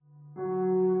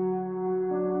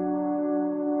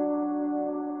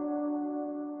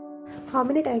How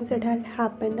many times it had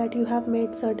happened that you have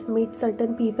meet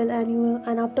certain people,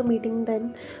 and after meeting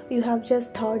them you have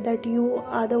just thought that you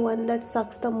are the one that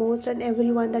sucks the most, and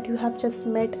everyone that you have just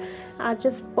met are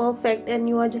just perfect and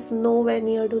you are just nowhere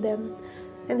near to them.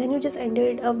 And then you just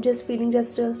ended up just feeling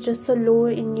just so low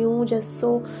in you,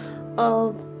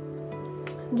 uh,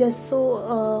 just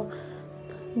so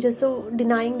just so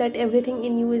denying that everything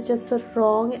in you is just so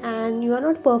wrong and you are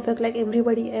not perfect like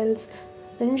everybody else.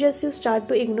 Then you start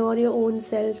to ignore your own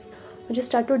self, you just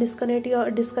start to disconnect your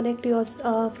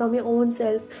from your own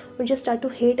self, you just start to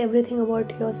hate everything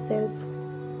about yourself.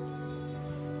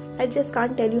 I just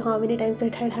can't tell you how many times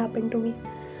that had happened to me.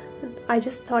 I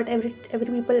just thought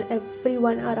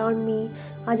everyone around me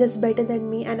are just better than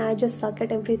me and I just suck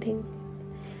at everything.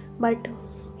 But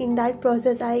in that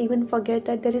process I even forget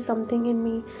that there is something in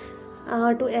me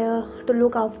to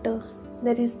look after.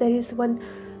 There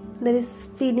is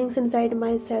feelings inside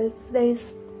myself. There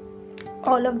is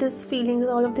all of these feelings,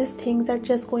 all of these things that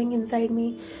just going inside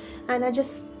me, and I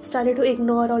just started to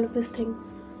ignore all of these things.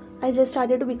 I just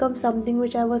started to become something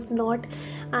which I was not,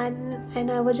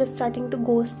 and I was just starting to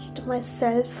ghost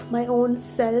myself, my own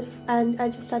self, and I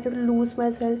just started to lose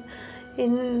myself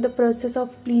in the process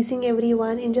of pleasing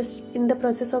everyone, in the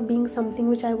process of being something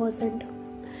which I wasn't.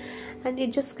 And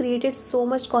it just created so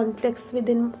much conflicts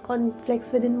within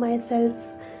myself,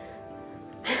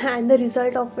 and the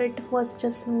result of it was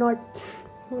just not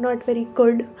very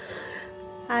good.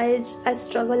 I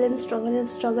struggle and struggle and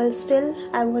struggle. Still,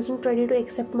 I wasn't ready to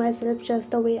accept myself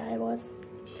just the way I was.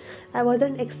 I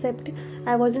wasn't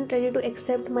ready to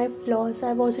accept my flaws.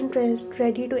 I wasn't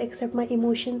ready to accept my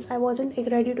emotions. I wasn't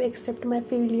ready to accept my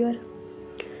failure.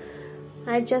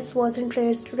 I just wasn't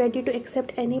ready to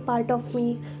accept any part of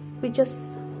me which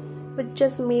just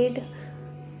made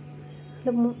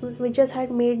which just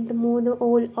had made the mood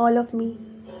all of me.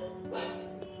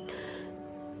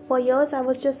 For years I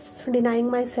was just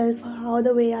denying myself how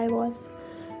the way I was.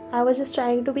 I was just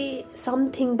trying to be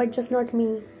something but just not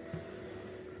me.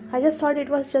 I just thought it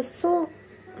was just so,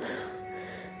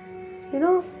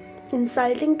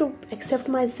 insulting to accept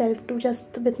myself, to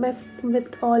just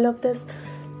with all of this,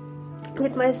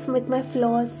 with my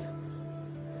flaws.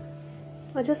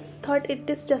 I just thought it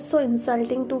is just so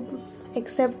insulting to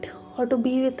accept or to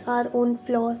be with our own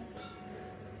flaws,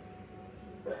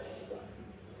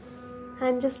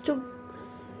 and just to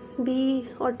be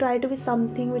or try to be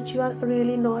something which you are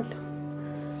really not.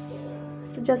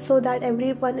 So just so that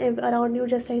everyone around you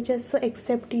just so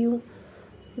accept you,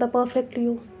 the perfect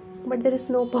you. But there is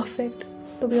no perfect,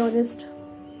 to be honest.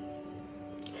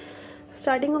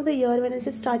 Starting of the year, when I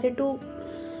just started to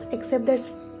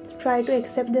try to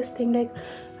accept this thing, like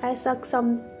I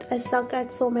suck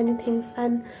at so many things,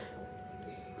 and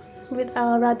with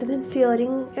rather than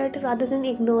fearing it, rather than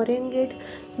ignoring it,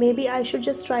 maybe I should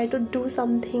just try to do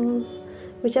something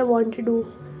which I want to do.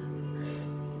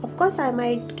 Of course I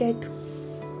might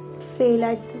fail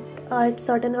at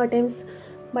certain attempts,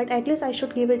 but at least I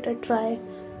should give it a try.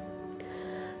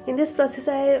 In this process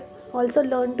I also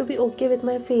learned to be okay with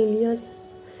my failures.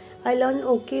 I learned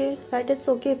that it's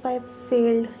okay if I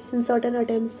failed in certain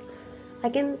attempts. I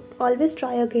can always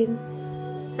try again.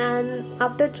 And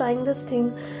after trying this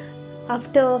thing,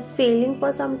 after failing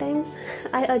for sometimes,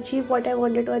 I achieved what I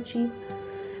wanted to achieve.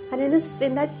 And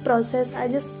in that process I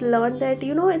just learned that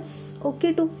it's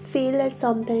okay to fail at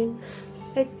something.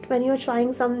 When you're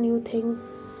trying some new thing,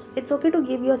 it's okay to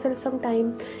give yourself some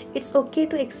time. It's okay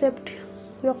to accept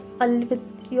with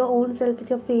your own self, with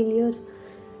your failure.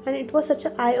 And it was such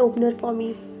an eye-opener for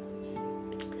me.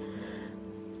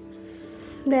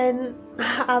 Then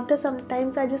after some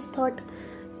times I just thought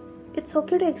it's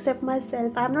okay to accept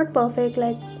myself. I'm not perfect,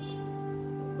 like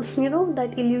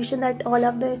that illusion that all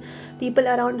of the people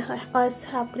around us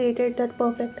have created, that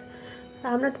perfect.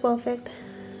 I'm not perfect.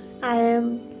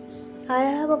 I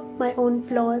have my own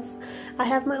flaws. I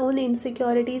have my own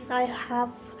insecurities. I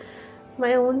have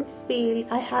my own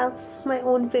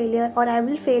failure, or I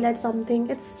will fail at something.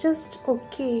 It's just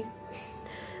okay.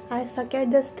 I suck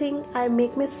at this thing. I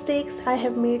make mistakes. I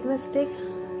have made mistakes.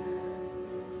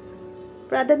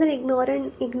 Rather than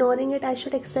ignoring it, I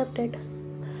should accept it.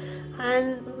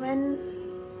 And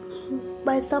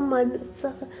by some months,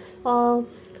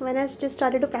 when I just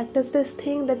started to practice this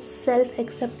thing, that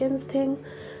self-acceptance thing,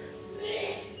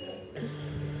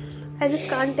 I just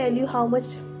can't tell you how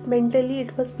much mentally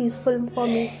it was peaceful for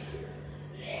me.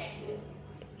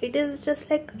 It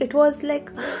was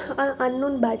like an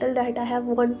unknown battle that I have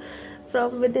won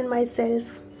from within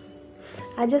myself.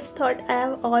 I just thought I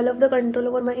have all of the control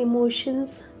over my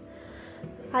emotions.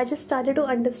 I just started to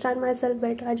understand myself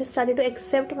better. I just started to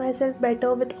accept myself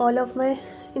better with all of my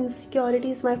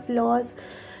insecurities, my flaws,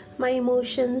 my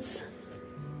emotions.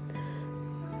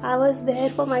 I was there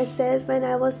for myself when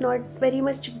I was not very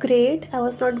much great. I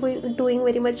was not doing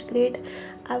very much great.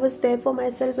 I was there for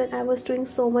myself when I was doing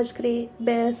so much great,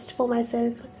 best for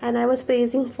myself, and I was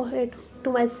praising for it to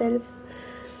myself.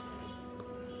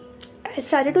 I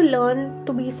started to learn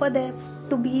to be for them,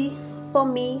 to be for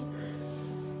me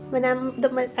when I'm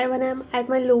at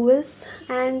my lowest,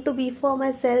 and to be for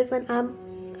myself when I'm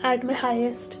at my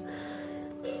highest.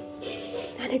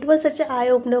 And it was such an eye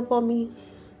opener for me.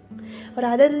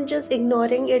 Rather than just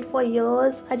ignoring it for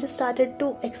years, I just started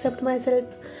to accept myself.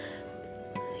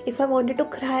 If I wanted to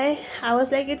cry, I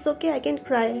was like, it's okay, I can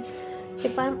cry.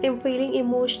 If I'm feeling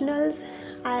emotional,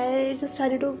 I just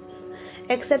started to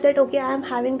accept that, okay, I'm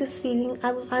having this feeling.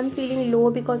 I'm feeling low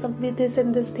because of this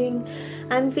and this thing.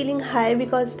 I'm feeling high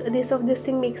because this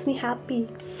thing makes me happy.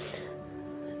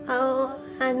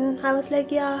 And I was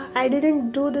like, yeah, I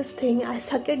didn't do this thing. I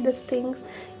suck at these things.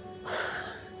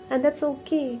 And that's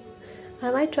okay. I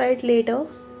might try it later,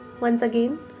 once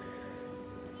again.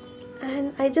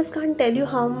 And I just can't tell you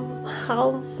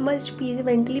how much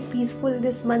mentally peaceful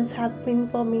this months have been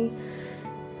for me.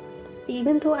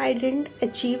 Even though I didn't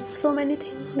achieve so many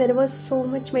things, there was so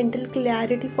much mental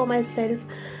clarity for myself.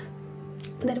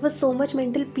 There was so much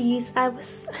mental peace. I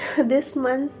was this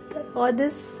month, or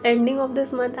this ending of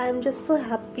this month, I'm just so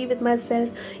happy with myself.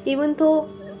 Even though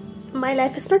my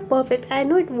life is not perfect, I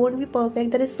know it won't be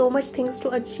perfect. There is so much things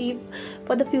to achieve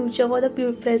for the future, for the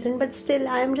present, but still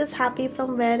I am just happy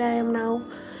from where I am now.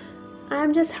 I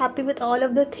am just happy with all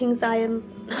of the things I am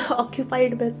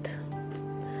occupied with.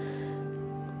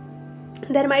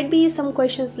 There might be some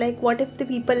questions like, what if the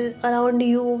people around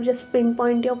you just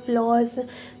pinpoint your flaws,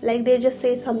 like they just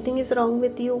say something is wrong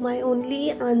with you? My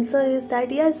only answer is that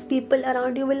yes, people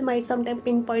around you will might sometimes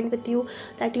pinpoint with you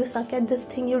that you suck at this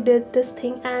thing, you did this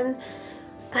thing. And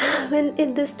when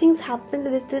these things happen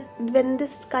with it, when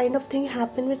this kind of thing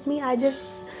happened with me, I just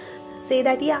say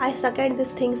that yeah, I suck at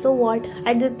this thing, so what?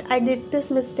 I did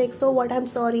this mistake, so what? I'm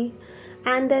sorry.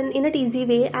 And then in a easy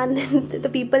way, and then the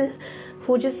people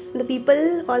or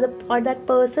that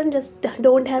person just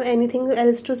don't have anything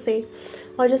else to say,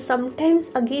 or just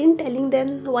sometimes again telling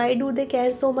them why do they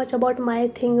care so much about my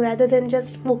thing rather than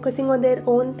just focusing on their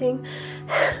own thing.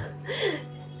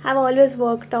 I've always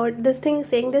worked out this thing,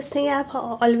 saying this thing, I've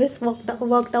always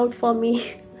worked out for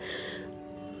me.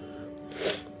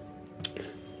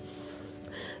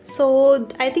 So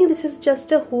I think this is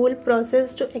just a whole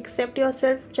process to accept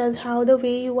yourself just how the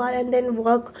way you are, and then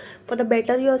work for the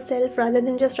better yourself rather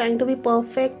than just trying to be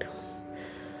perfect.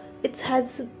 It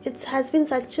has been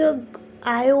such a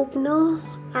eye opener,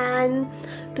 and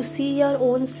to see your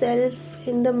own self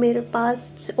in the mirror,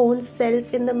 past own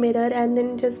self in the mirror, and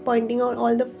then just pointing out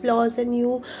all the flaws in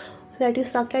you, that you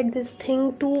suck at this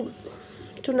thing, to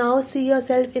now see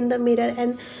yourself in the mirror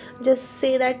and just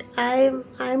say that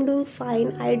I'm doing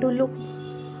fine, I do look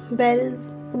well,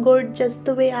 good, just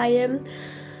the way I am.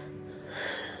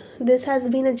 This has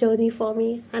been a journey for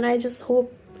me, and I just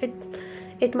hope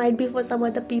it might be for some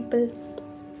other people.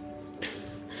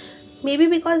 Maybe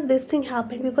because this thing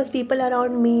happened because people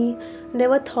around me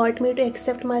never taught me to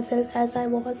accept myself as I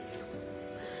was.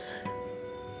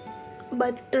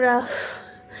 But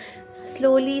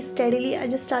slowly, steadily, I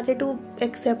just started to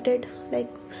accept it. Like,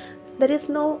 there is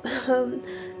no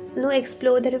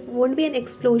there won't be an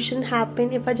explosion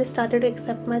happen if I just started to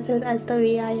accept myself as the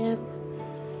way I am.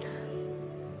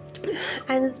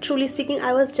 And truly speaking,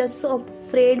 I was just so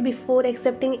afraid before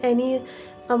accepting any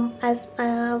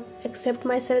accept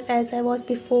myself as I was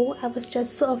before. I was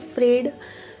just so afraid,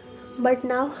 but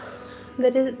now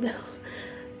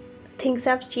things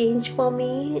have changed for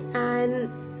me. And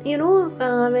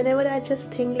whenever I just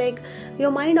think, like,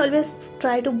 your mind always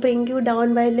try to bring you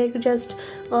down by like just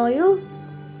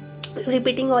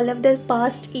repeating all of the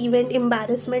past event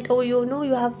embarrassment, or you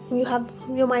have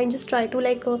your mind just try to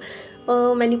like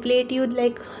manipulate you,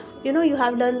 like you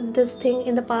have done this thing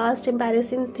in the past,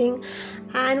 embarrassing thing.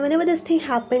 And whenever this thing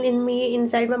happened in me,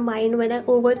 inside my mind, when I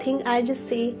overthink, I just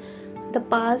say the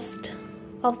past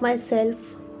of myself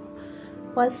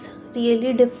was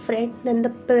really different than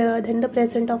the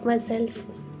present of myself.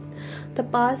 The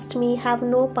past me have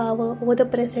no power over the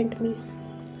present me.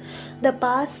 The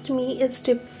past me is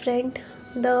different.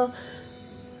 The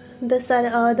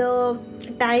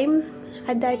time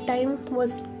at that time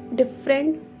was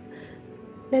different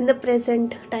than the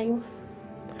present time.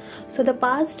 So the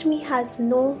past me has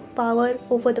no power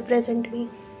over the present me.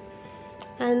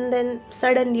 and then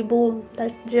suddenly boom,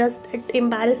 that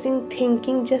embarrassing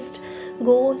thinking just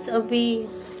goes away,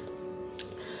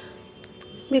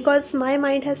 because my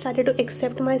mind has started to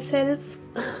accept myself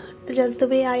just the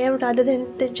way I am, rather than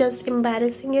just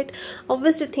embarrassing it.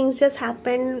 Obviously things just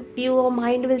happen, your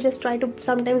mind will just try to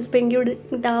sometimes bring you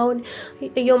down,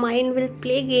 your mind will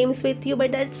play games with you,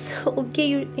 but that's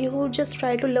okay. You just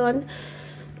try to learn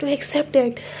to accept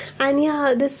it. And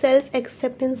yeah, this self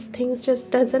acceptance things just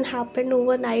doesn't happen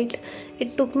overnight.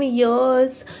 It took me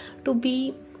years to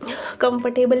be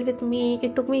comfortable with me.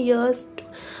 It took me years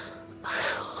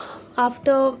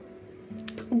after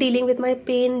dealing with my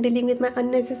pain, dealing with my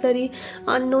unnecessary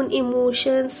unknown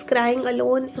emotions, crying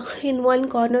alone in one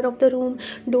corner of the room,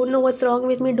 don't know what's wrong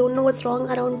with me, don't know what's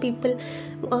wrong around people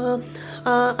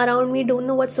around me, don't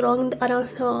know what's wrong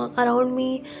around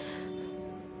me.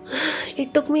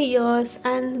 It took me years,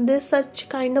 and this such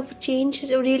kind of change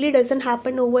really doesn't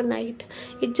happen overnight.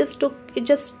 It just took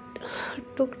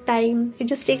time. It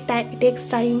just takes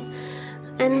time.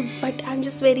 And but I'm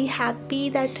just very happy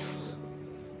that,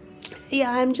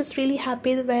 yeah, I'm just really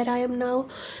happy where I am now,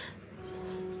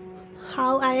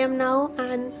 how I am now,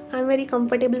 and I'm very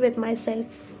comfortable with myself.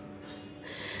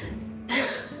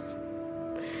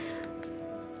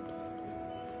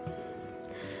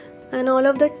 And all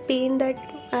of that pain that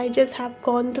I just have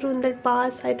gone through in that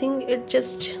past, I think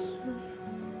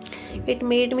it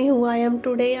made me who I am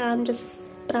today. I'm just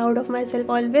proud of myself.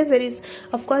 Always there is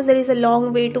a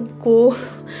long way to go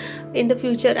in the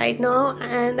future right now,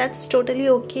 and that's totally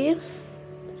okay.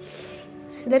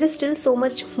 There is still so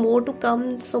much more to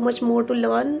come, so much more to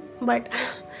learn, but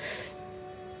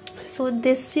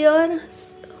this year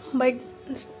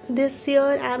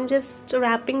I'm just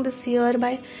wrapping this year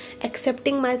by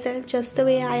accepting myself just the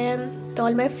way I am, with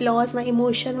all my flaws, my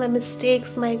emotion, my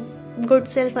mistakes, my good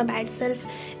self, my bad self,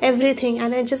 everything.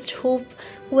 And I just hope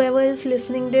whoever is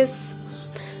listening this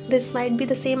might be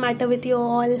the same matter with you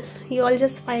all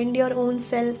just find your own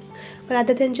self,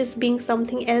 rather than just being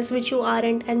something else which you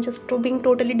aren't, and just being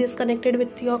totally disconnected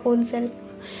with your own self.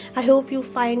 I hope you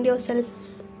find yourself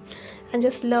and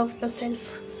just love yourself.